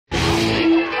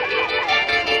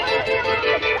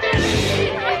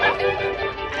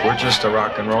just a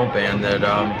rock and roll band that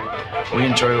we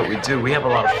enjoy what we do. We have a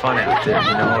lot of fun out there,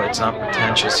 you know. It's not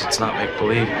pretentious, it's not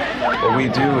make-believe. What we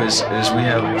do is we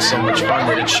have so much fun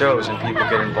that it shows and people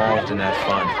get involved in that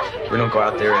fun. We don't go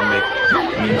out there and make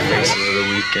mean faces of the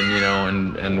week and, you know,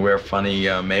 and wear funny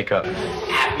makeup.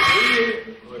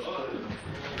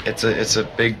 It's a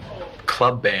big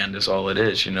club band is all it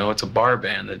is, you know. It's a bar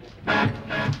band that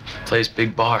plays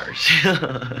big bars.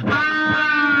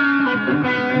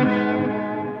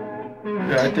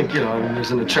 Yeah, I think, you know, I mean,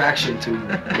 there's an attraction to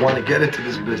want to get into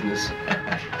this business,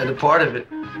 and a part of it,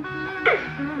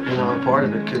 you know, a part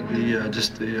of it could be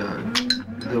just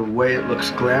the way it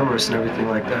looks glamorous and everything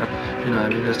like that. You know, I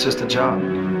mean, it's just a job.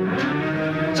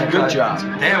 It's a good job. It's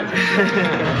a damn good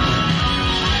job.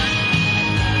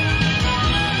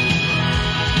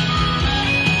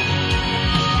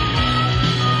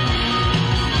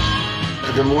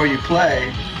 The more you play,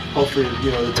 hopefully,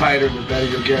 you know, the tighter and the better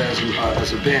you'll get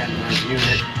as a band, as a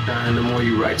unit. And the more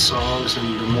you write songs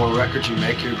and the more records you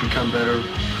make, you become better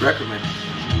record makers.